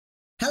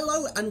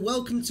Hello and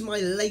welcome to my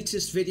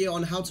latest video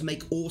on how to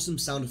make awesome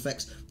sound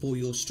effects for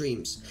your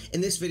streams. In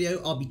this video,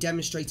 I'll be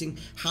demonstrating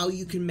how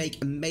you can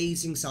make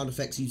amazing sound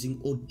effects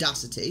using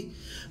Audacity,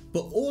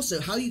 but also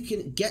how you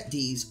can get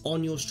these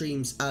on your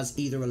streams as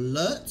either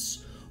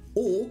alerts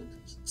or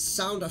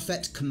sound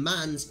effect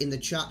commands in the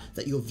chat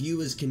that your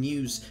viewers can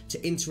use to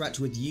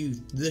interact with you,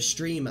 the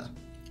streamer.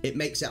 It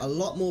makes it a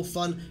lot more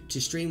fun to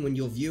stream when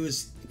your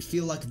viewers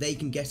feel like they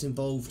can get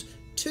involved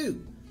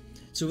too.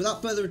 So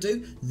without further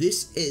ado,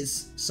 this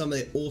is some of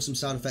the awesome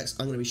sound effects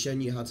I'm going to be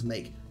showing you how to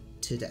make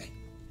today.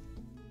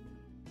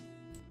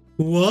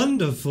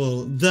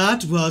 Wonderful.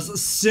 That was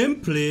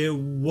simply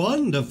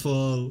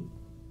wonderful.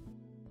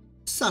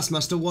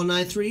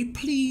 Sassmaster193,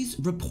 please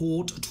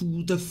report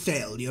to the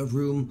failure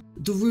room.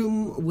 The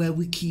room where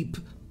we keep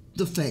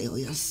the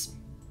failures.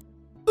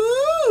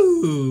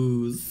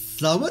 Ooh,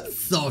 someone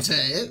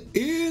salty.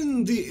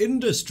 In the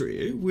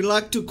industry, we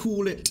like to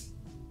call it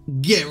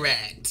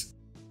Garrett.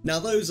 Now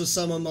those are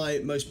some of my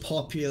most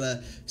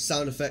popular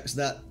sound effects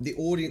that the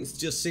audience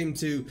just seem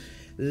to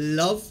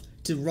love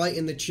to write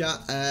in the chat.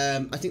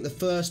 I think the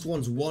first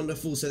one's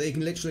wonderful, so they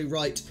can literally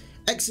write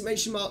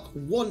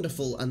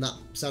 !wonderful and that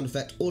sound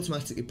effect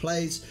automatically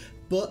plays,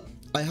 but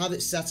I have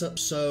it set up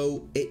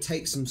so it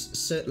takes some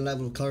certain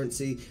level of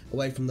currency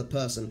away from the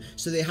person.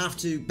 So they have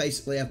to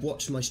basically have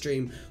watched my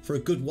stream for a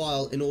good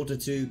while in order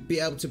to be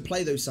able to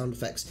play those sound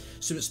effects.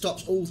 So it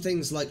stops all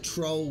things like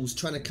trolls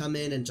trying to come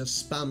in and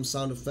just spam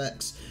sound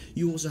effects.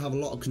 You also have a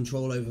lot of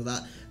control over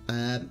that,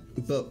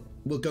 but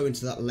we'll go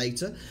into that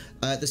later.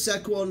 The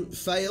second one,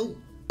 fail, !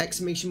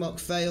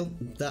 Fail,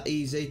 that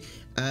easy.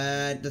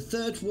 And the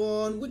third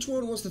one, which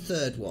one was the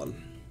third one?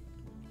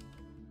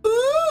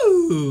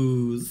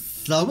 Ooh,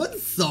 someone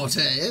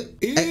salty.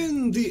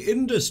 In the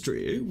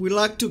industry, we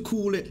like to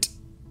call it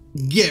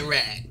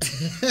Garrett.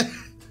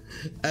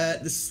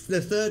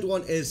 The third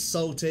one is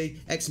salty, !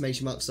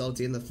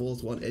 Salty, and the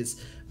fourth one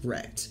is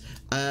wrecked.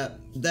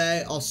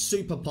 They are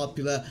super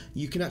popular.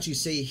 You can actually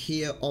see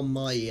here on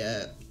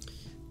my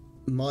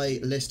my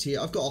list here,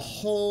 I've got a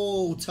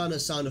whole ton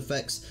of sound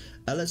effects.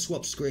 Let's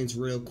swap screens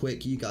real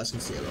quick. You guys can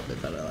see a little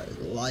bit better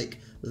like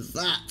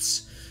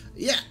that.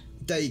 Yeah.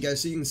 There you go,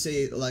 so you can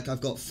see, like,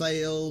 I've got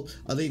fail,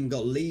 I've even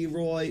got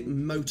Leroy,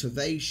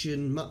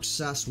 motivation, much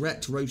sass,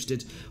 wrecked,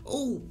 roasted,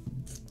 all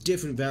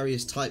different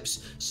various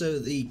types, so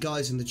the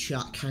guys in the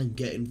chat can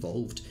get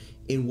involved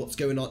in what's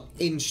going on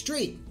in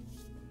stream.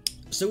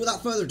 So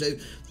without further ado,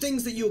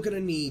 things that you're going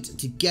to need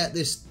to get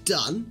this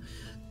done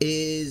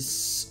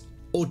is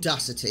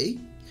Audacity,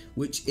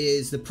 which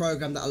is the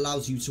program that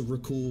allows you to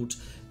record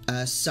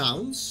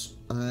sounds,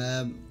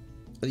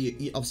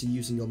 obviously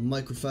using your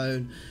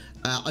microphone.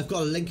 I've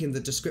got a link in the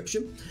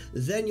description.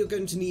 Then you're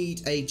going to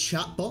need a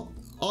chatbot.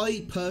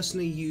 I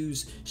personally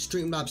use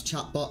Streamlabs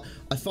chatbot.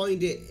 I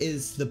find it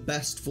is the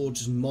best for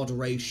just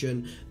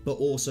moderation, but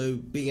also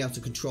being able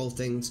to control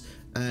things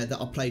that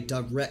are played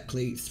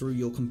directly through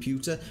your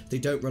computer. They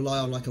don't rely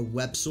on like a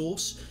web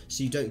source,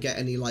 so you don't get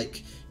any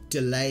like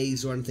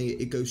delays or anything.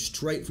 It goes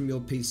straight from your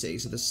PC.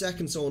 So the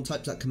second someone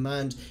types that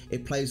command,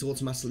 it plays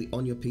automatically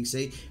on your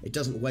PC. It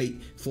doesn't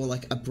wait for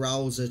like a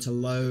browser to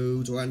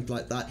load or anything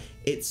like that.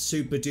 It's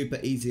super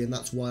duper easy, and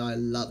that's why I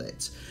love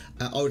it.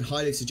 I would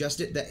highly suggest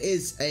it. There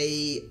is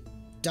a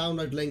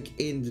download link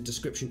in the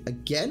description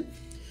again.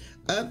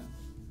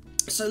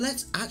 So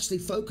let's actually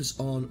focus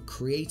on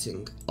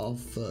creating our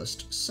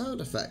first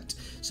sound effect.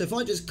 So if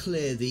I just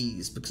clear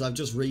these, because I've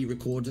just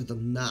re-recorded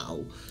them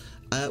now,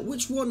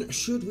 which one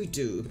should we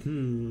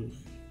do?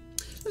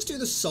 Let's do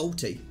the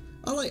salty.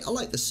 I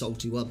like the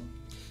salty one.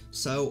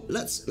 So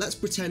let's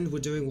pretend we're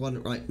doing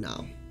one right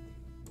now.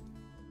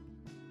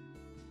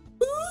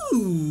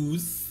 Ooh,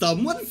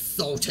 someone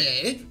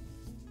salty.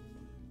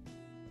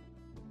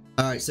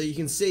 Alright, so you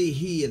can see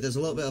here there's a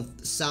little bit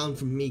of sound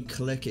from me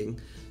clicking.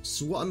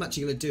 So what I'm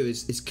actually going to do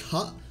is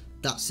cut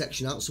that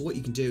section out. So what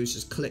you can do is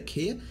just click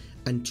here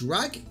and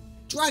drag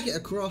it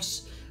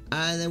across,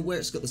 and then where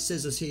it's got the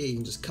scissors here, you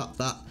can just cut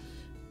that.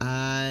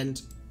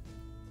 And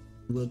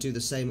we'll do the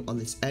same on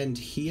this end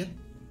here.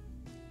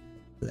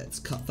 Let's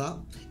cut that.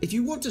 If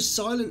you want to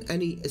silence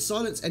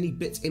any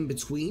bits in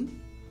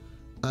between,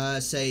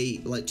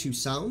 say like two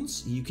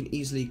sounds, you can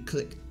easily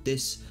click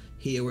this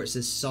here where it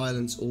says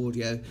silence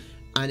audio,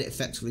 and it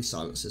effectively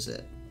silences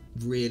it.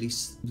 Really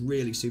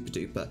super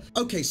duper.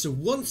 Okay, so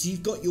once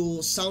you've got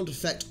your sound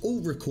effect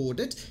all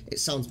recorded, it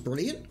sounds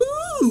brilliant.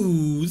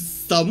 Ooh,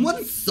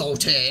 someone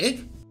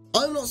salty.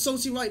 I'm not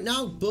salty right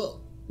now, but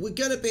we're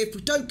gonna be if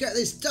we don't get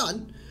this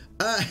done.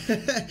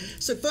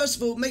 So first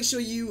of all, make sure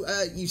you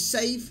you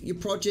save your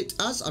project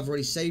as. I've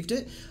already saved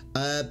it,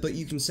 but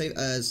you can save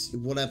as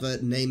whatever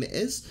name it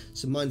is.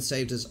 So mine's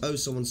saved as Oh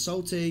Someone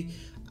Salty,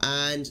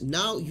 and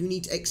now you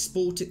need to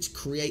export it to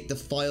create the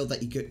file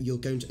that you're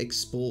going to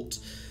export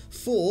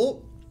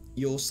for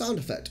your sound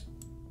effect.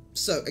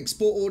 So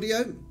export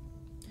audio.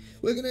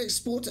 We're going to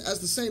export it as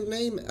the same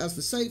name as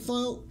the save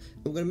file.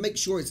 We're going to make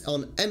sure it's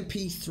on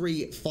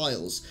MP3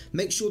 files.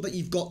 Make sure that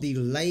you've got the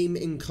lame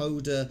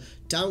encoder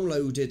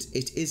downloaded.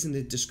 It is in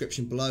the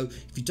description below.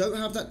 If you don't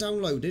have that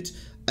downloaded,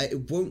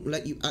 it won't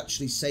let you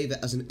actually save it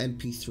as an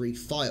MP3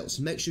 file.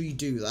 So make sure you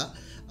do that.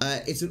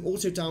 It's an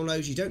auto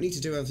download. You don't need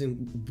to do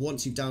anything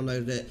once you've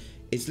downloaded it.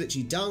 It's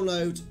literally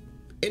download,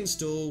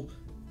 install,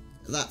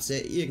 that's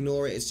it. You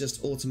ignore it. It's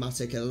just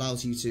automatic. It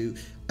allows you to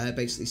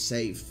basically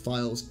save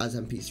files as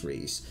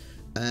MP3s.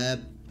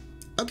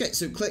 Okay,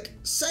 so click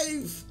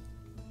save.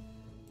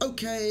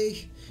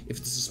 Okay, if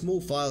it's a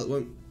small file, it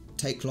won't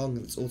take long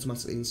and it's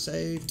automatically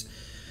saved.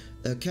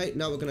 Okay,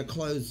 now we're going to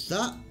close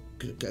that.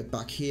 Going to go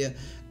back here,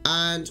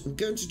 and we're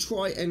going to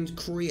try and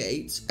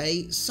create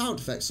a sound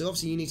effect. So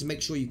obviously you need to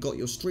make sure you've got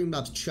your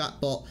Streamlabs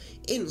chatbot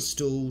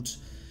installed.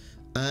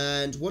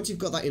 And once you've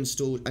got that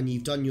installed and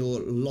you've done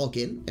your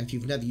login, if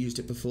you've never used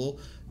it before,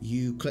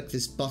 you click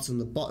this button on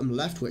the bottom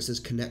left where it says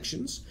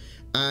connections,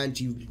 and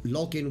you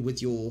log in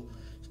with your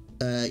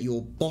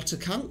bot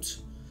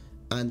account,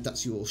 and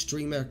that's your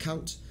streamer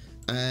account,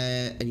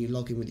 and you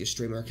log in with your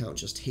streamer account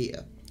just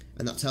here,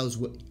 and that tells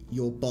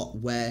your bot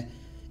where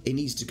it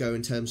needs to go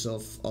in terms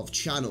of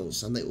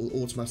channels, and it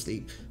will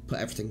automatically put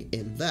everything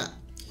in there.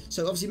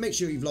 So obviously make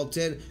sure you've logged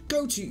in,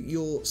 go to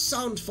your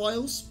sound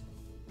files.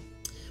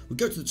 We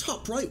go to the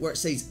top right where it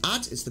says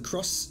add, it's the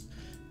cross,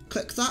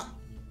 click that,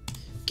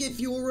 give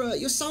your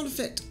sound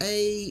effect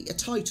a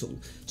title.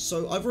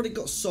 So I've already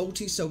got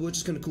salty, so we're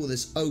just going to call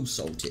this Oh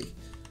Salty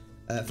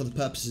for the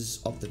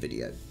purposes of the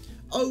video.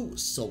 Oh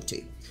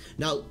Salty.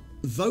 Now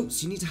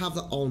votes, you need to have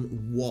that on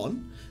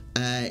 1.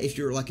 If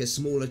you're like a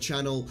smaller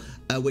channel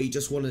where you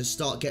just want to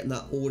start getting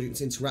that audience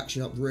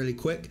interaction up really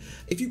quick.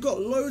 If you've got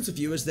loads of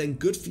viewers, then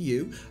good for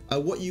you.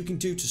 What you can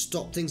do to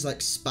stop things like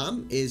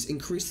spam is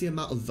increase the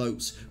amount of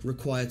votes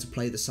required to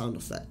play the sound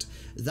effect.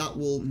 That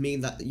will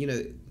mean that, you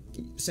know,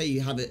 say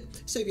you have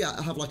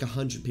like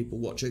 100 people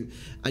watching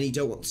and you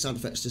don't want the sound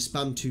effects to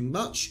spam too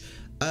much,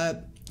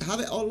 have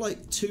it on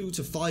like 2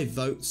 to 5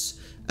 votes.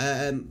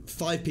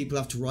 5 people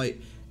have to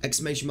write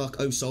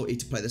 !Oh Salty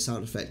to play the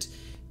sound effect.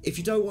 If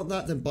you don't want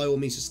that, then by all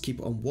means just keep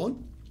it on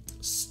 1.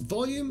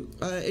 Volume,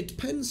 it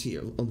depends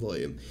here on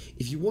volume.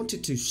 If you want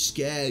it to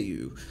scare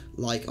you,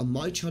 like on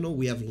my channel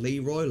we have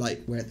Leroy,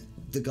 like where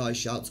the guy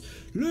shouts,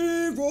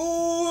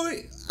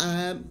 Leroy!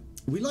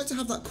 We like to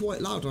have that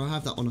quite loud, and I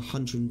have that on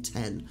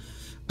 110.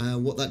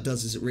 What that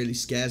does is it really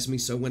scares me,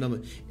 so when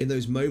I'm in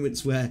those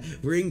moments where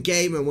we're in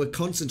game and we're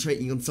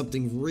concentrating on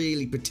something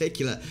really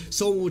particular,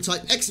 someone will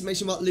type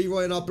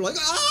 !Leroy and I'll be like,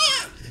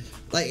 ah!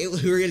 Like, it will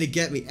really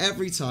get me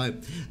every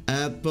time.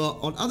 But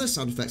on other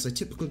sound effects, I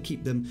typically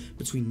keep them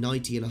between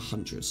 90 and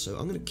 100. So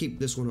I'm going to keep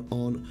this one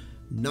on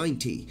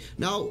 90.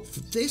 Now,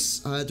 for this,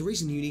 the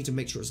reason you need to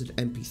make sure it's an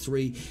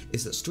MP3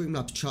 is that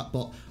Streamlabs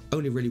chatbot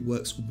only really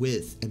works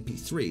with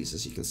MP3s.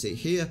 As you can see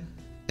here,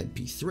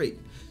 MP3.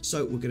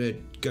 So we're going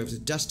to go to the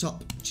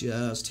desktop,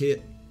 just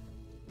here.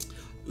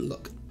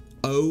 Look,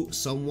 oh,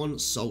 someone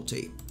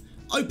salty.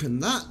 Open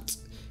that.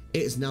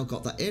 It has now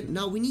got that in.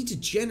 Now we need to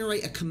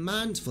generate a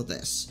command for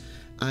this.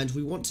 And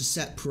we want to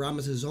set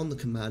parameters on the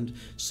command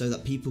so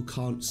that people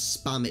can't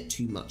spam it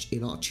too much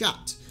in our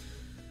chat.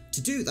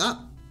 To do that,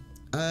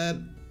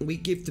 we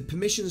give the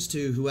permissions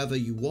to whoever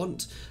you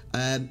want.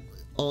 On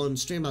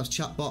Streamlabs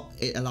chatbot,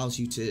 it allows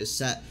you to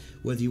set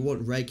whether you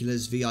want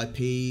regulars,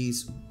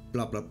 VIPs,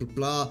 blah blah blah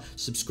blah,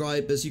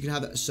 subscribers. You can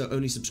have it so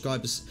only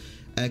subscribers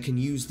can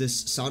use this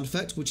sound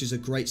effect, which is a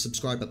great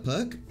subscriber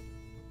perk.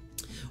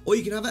 Or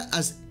you can have it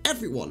as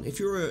everyone. If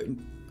you're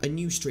a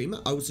new streamer,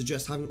 I would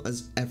suggest having it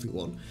as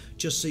everyone,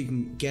 just so you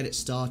can get it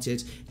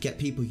started, get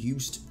people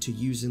used to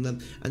using them,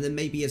 and then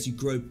maybe as you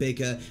grow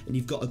bigger and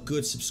you've got a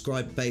good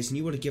subscriber base and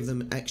you want to give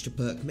them an extra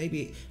perk,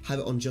 maybe have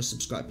it on just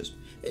subscribers.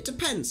 It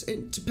depends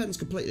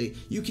completely.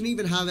 You can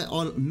even have it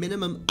on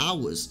minimum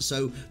hours,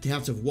 so they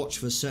have to watch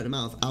for a certain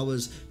amount of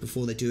hours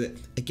before they do it.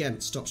 Again,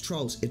 it stops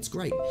trolls. It's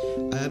great.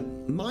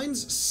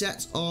 Mine's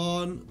set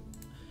on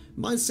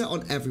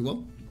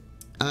everyone.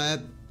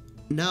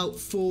 Now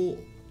for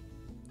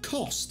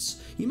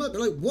costs, you might be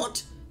like,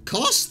 what?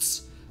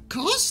 Costs?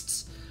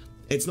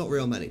 It's not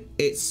real money.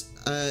 It's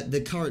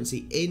the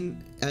currency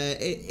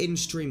in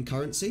stream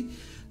currency.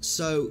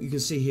 So you can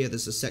see here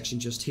there's a section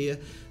just here.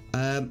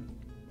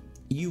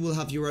 You will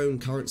have your own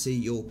currency.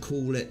 You'll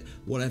call it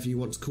whatever you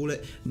want to call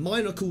it.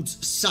 Mine are called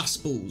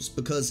Sassballs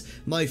because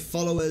my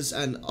followers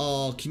and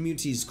our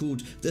community is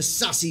called the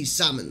Sassy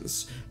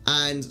Salmons.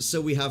 And so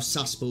we have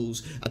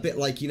Sassballs, a bit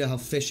like, you know how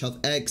fish have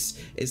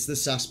eggs, it's the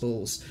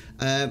Sassballs.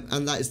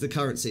 And that is the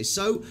currency.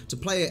 So to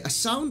play a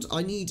sound,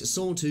 I need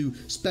someone to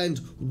spend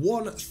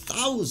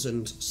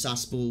 1,000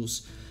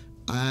 Sassballs.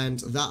 And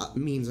that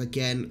means,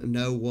 again,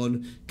 no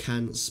one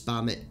can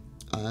spam it.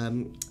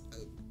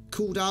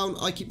 Cooldown,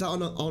 I keep that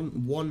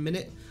on 1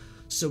 minute,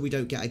 so we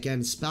don't get, again,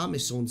 spam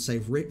if someone say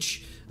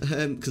rich,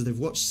 because they've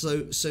watched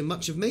so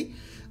much of me.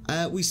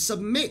 We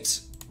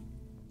submit.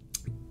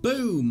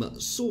 Boom,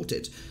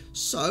 sorted.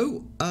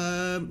 So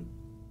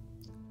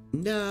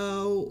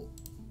now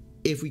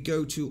if we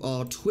go to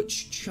our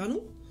Twitch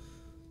channel,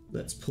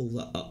 let's pull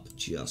that up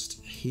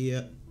just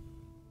here.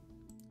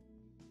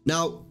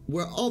 Now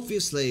we're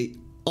obviously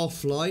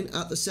offline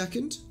at the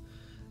second.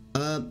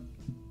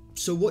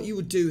 So what you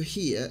would do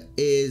here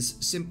is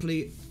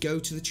simply go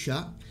to the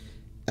chat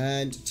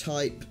and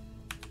type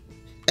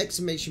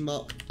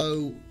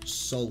 !O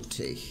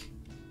salty.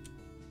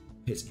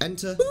 Hit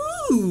enter.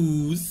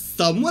 Ooh,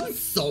 someone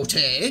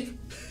salty.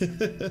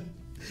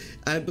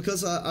 And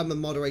because I'm a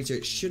moderator,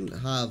 it shouldn't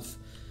have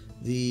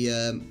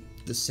the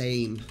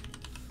same.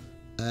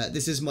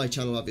 This is my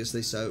channel,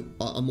 obviously, so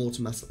I'm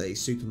automatically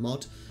super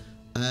mod.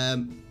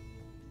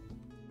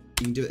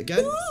 You can do it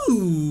again.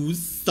 Ooh,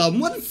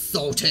 someone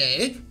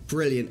salty.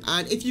 Brilliant.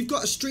 And if you've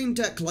got a stream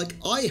deck like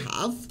I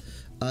have,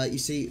 you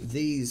see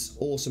these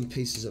awesome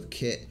pieces of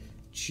kit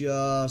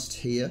just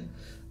here.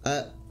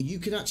 You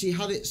can actually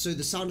have it so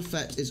the sound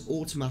effect is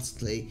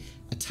automatically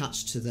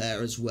attached to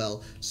there as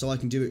well, so I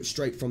can do it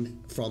straight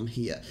from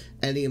here.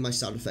 Any of my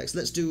sound effects.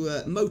 Let's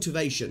do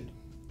motivation.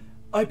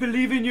 I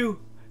believe in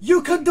you.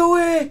 You can do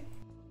it.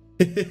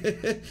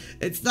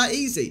 It's that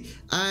easy.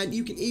 And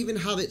you can even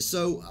have it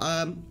so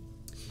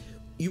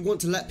you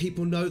want to let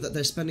people know that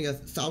they're spending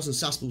 1,000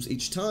 saspals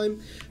each time.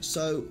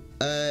 So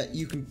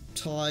you can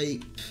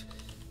type,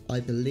 I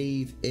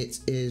believe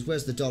it is,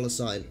 where's the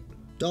 $sign?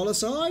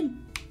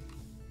 $sign?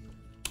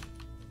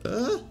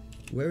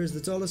 Where is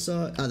the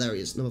 $sign? Ah, there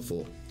he is, number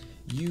 4.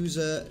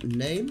 User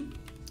name.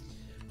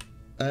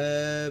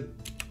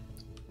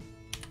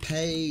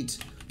 Paid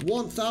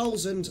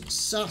 1,000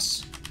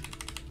 sas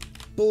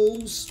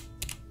balls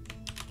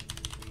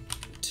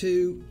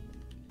to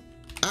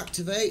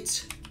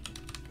activate.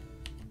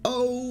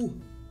 Oh,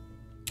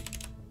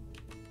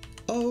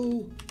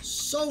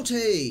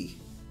 salty.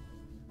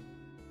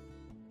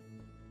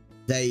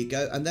 There you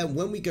go. And then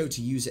when we go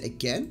to use it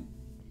again,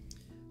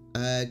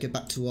 go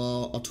back to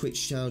our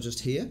Twitch channel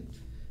just here,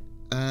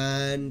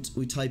 and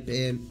we type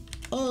in,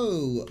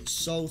 oh,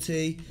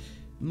 salty,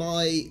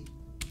 my,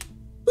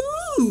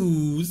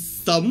 ooh,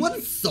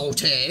 someone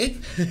salty.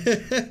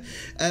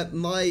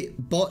 my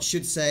bot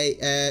should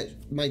say,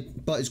 my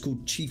bot is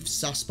called Chief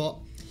Sassbot,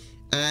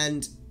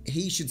 and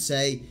he should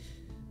say,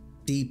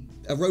 the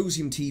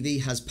Erosium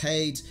TV has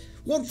paid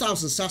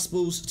 1,000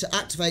 saspals to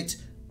activate,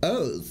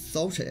 oh,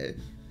 salty.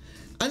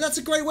 And that's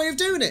a great way of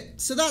doing it.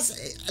 So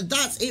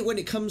that's it when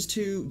it comes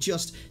to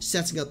just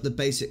setting up the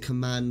basic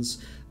commands.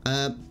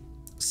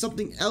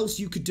 Something else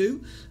you could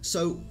do,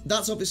 so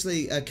that's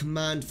obviously a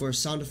command for a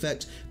sound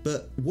effect,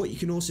 but what you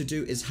can also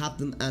do is have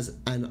them as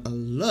an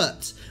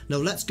alert. Now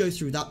let's go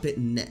through that bit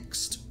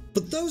next. For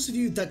those of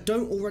you that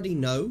don't already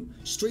know,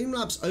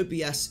 Streamlabs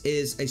OBS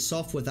is a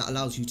software that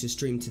allows you to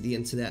stream to the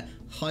internet.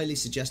 Highly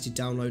suggest you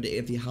download it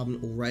if you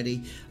haven't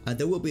already.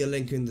 There will be a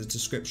link in the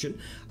description.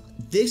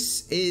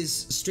 This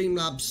is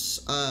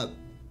Streamlabs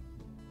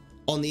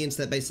on the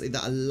internet, basically,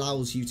 that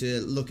allows you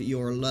to look at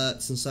your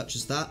alerts and such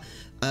as that.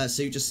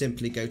 So you just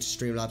simply go to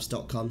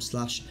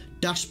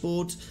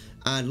streamlabs.com/dashboard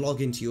and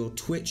log into your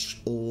Twitch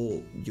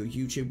or your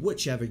YouTube,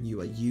 whichever you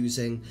are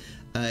using.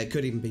 It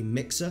could even be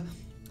Mixer,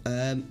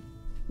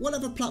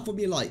 whatever platform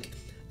you like,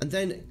 and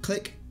then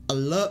click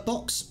alert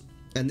box,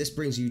 and this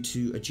brings you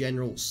to a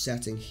general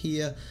setting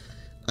here,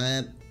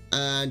 and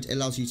it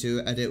allows you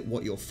to edit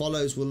what your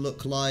follows will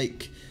look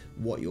like,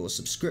 what your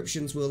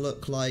subscriptions will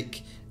look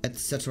like,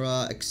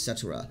 etc,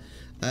 etc.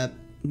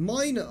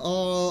 Mine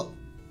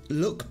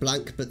look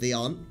blank, but they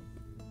aren't.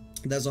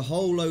 There's a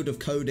whole load of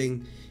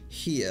coding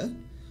here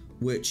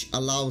which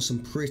allows some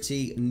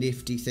pretty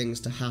nifty things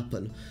to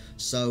happen.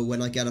 So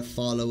when I get a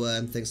follower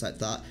and things like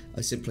that,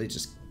 I simply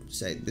just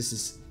say, this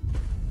is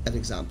an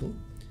example.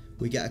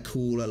 We get a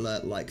cool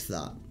alert like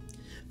that.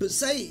 But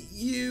say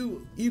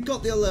you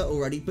got the alert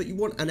already, but you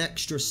want an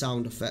extra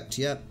sound effect,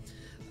 yeah?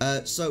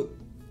 So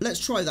let's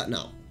try that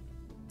now.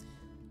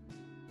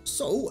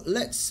 So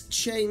let's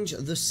change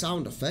the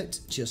sound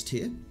effect just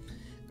here,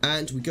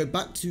 and we go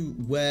back to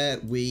where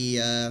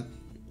we're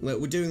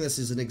doing this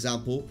as an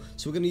example.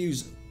 So we're going to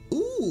use,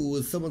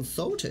 ooh, someone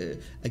salty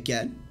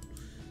again.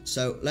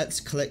 So let's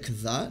click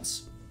that.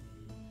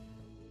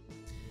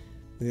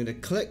 We're going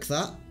to click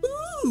that.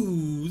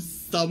 Ooh,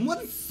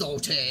 someone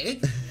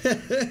salty.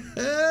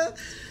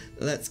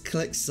 Let's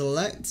click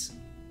select.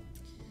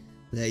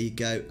 There you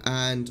go.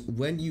 And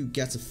when you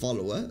get a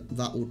follower,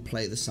 that will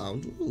play the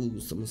sound. Ooh,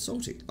 someone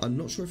salty. I'm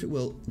not sure if it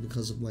will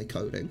because of my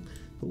coding,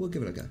 but we'll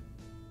give it a go.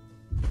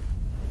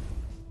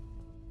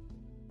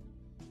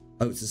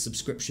 Oh, it's a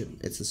subscription.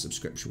 It's the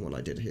subscription one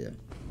I did here.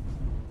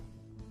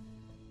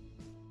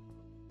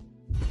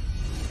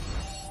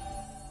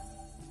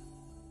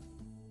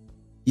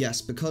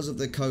 Yes, because of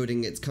the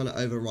coding, it's kind of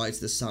overrides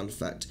the sound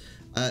effect.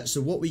 So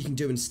what we can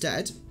do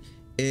instead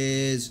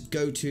is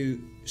go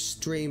to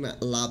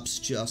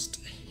Streamlabs just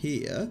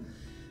here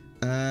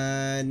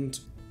and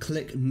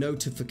click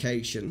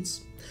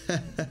notifications.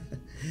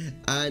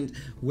 And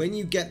when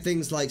you get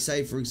things like,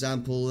 say, for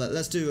example,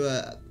 let's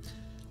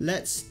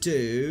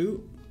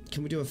do,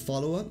 can we do a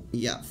follower?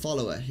 Yeah,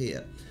 follower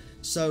here.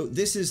 So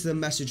this is the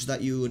message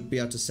that you would be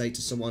able to say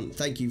to someone,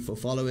 thank you for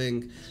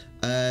following.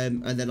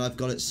 And then I've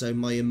got it so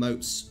my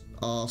emotes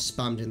are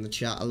spammed in the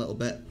chat a little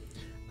bit.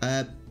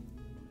 And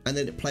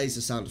then it plays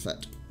the sound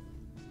effect.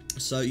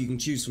 So you can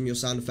choose from your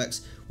sound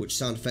effects which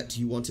sound effect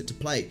you want it to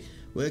play.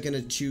 we're going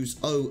to choose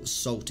Oh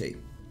Salty.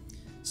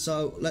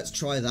 So let's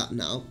try that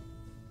now.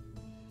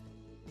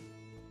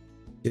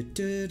 Here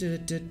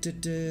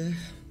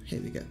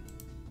we go.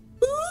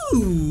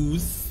 Ooh,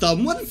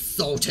 someone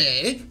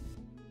salty.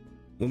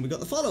 When we got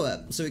the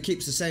follower, so it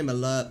keeps the same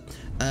alert.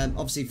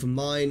 Obviously for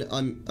mine,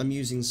 I'm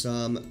using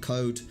some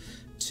code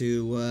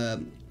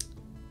to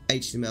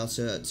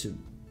HTML to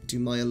do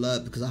my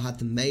alert because I had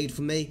them made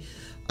for me.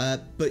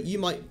 But you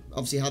might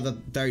obviously have a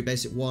very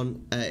basic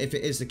one. If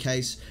it is the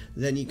case,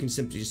 then you can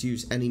simply just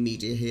use any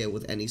media here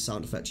with any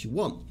sound effects you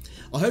want.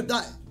 I hope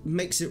that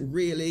makes it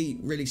really,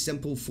 really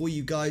simple for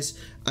you guys,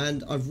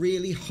 and I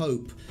really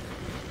hope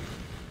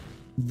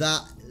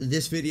that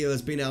this video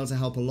has been able to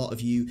help a lot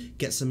of you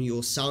get some of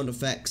your sound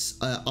effects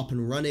up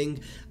and running,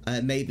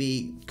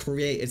 maybe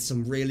created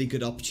some really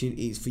good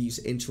opportunities for you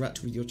to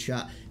interact with your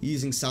chat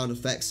using sound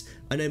effects.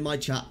 I know my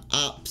chat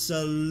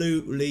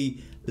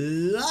absolutely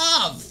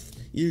love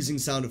using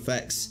sound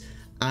effects,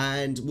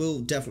 and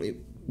will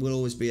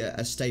always be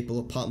a staple,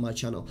 a part of my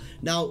channel.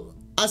 Now,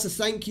 as a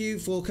thank you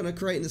for kind of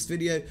creating this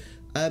video,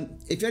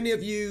 if any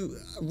of you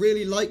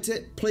really liked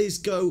it, please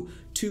go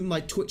to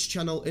my Twitch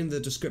channel in the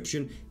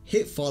description,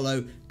 hit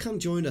follow, come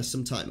join us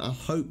sometime. I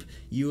hope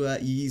you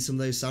use some of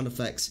those sound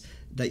effects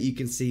that you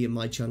can see in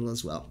my channel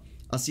as well.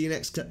 I'll see you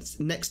next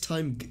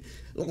time.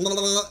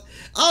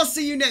 I'll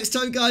see you next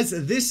time, guys.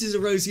 This is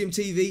Erosium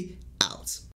TV, out.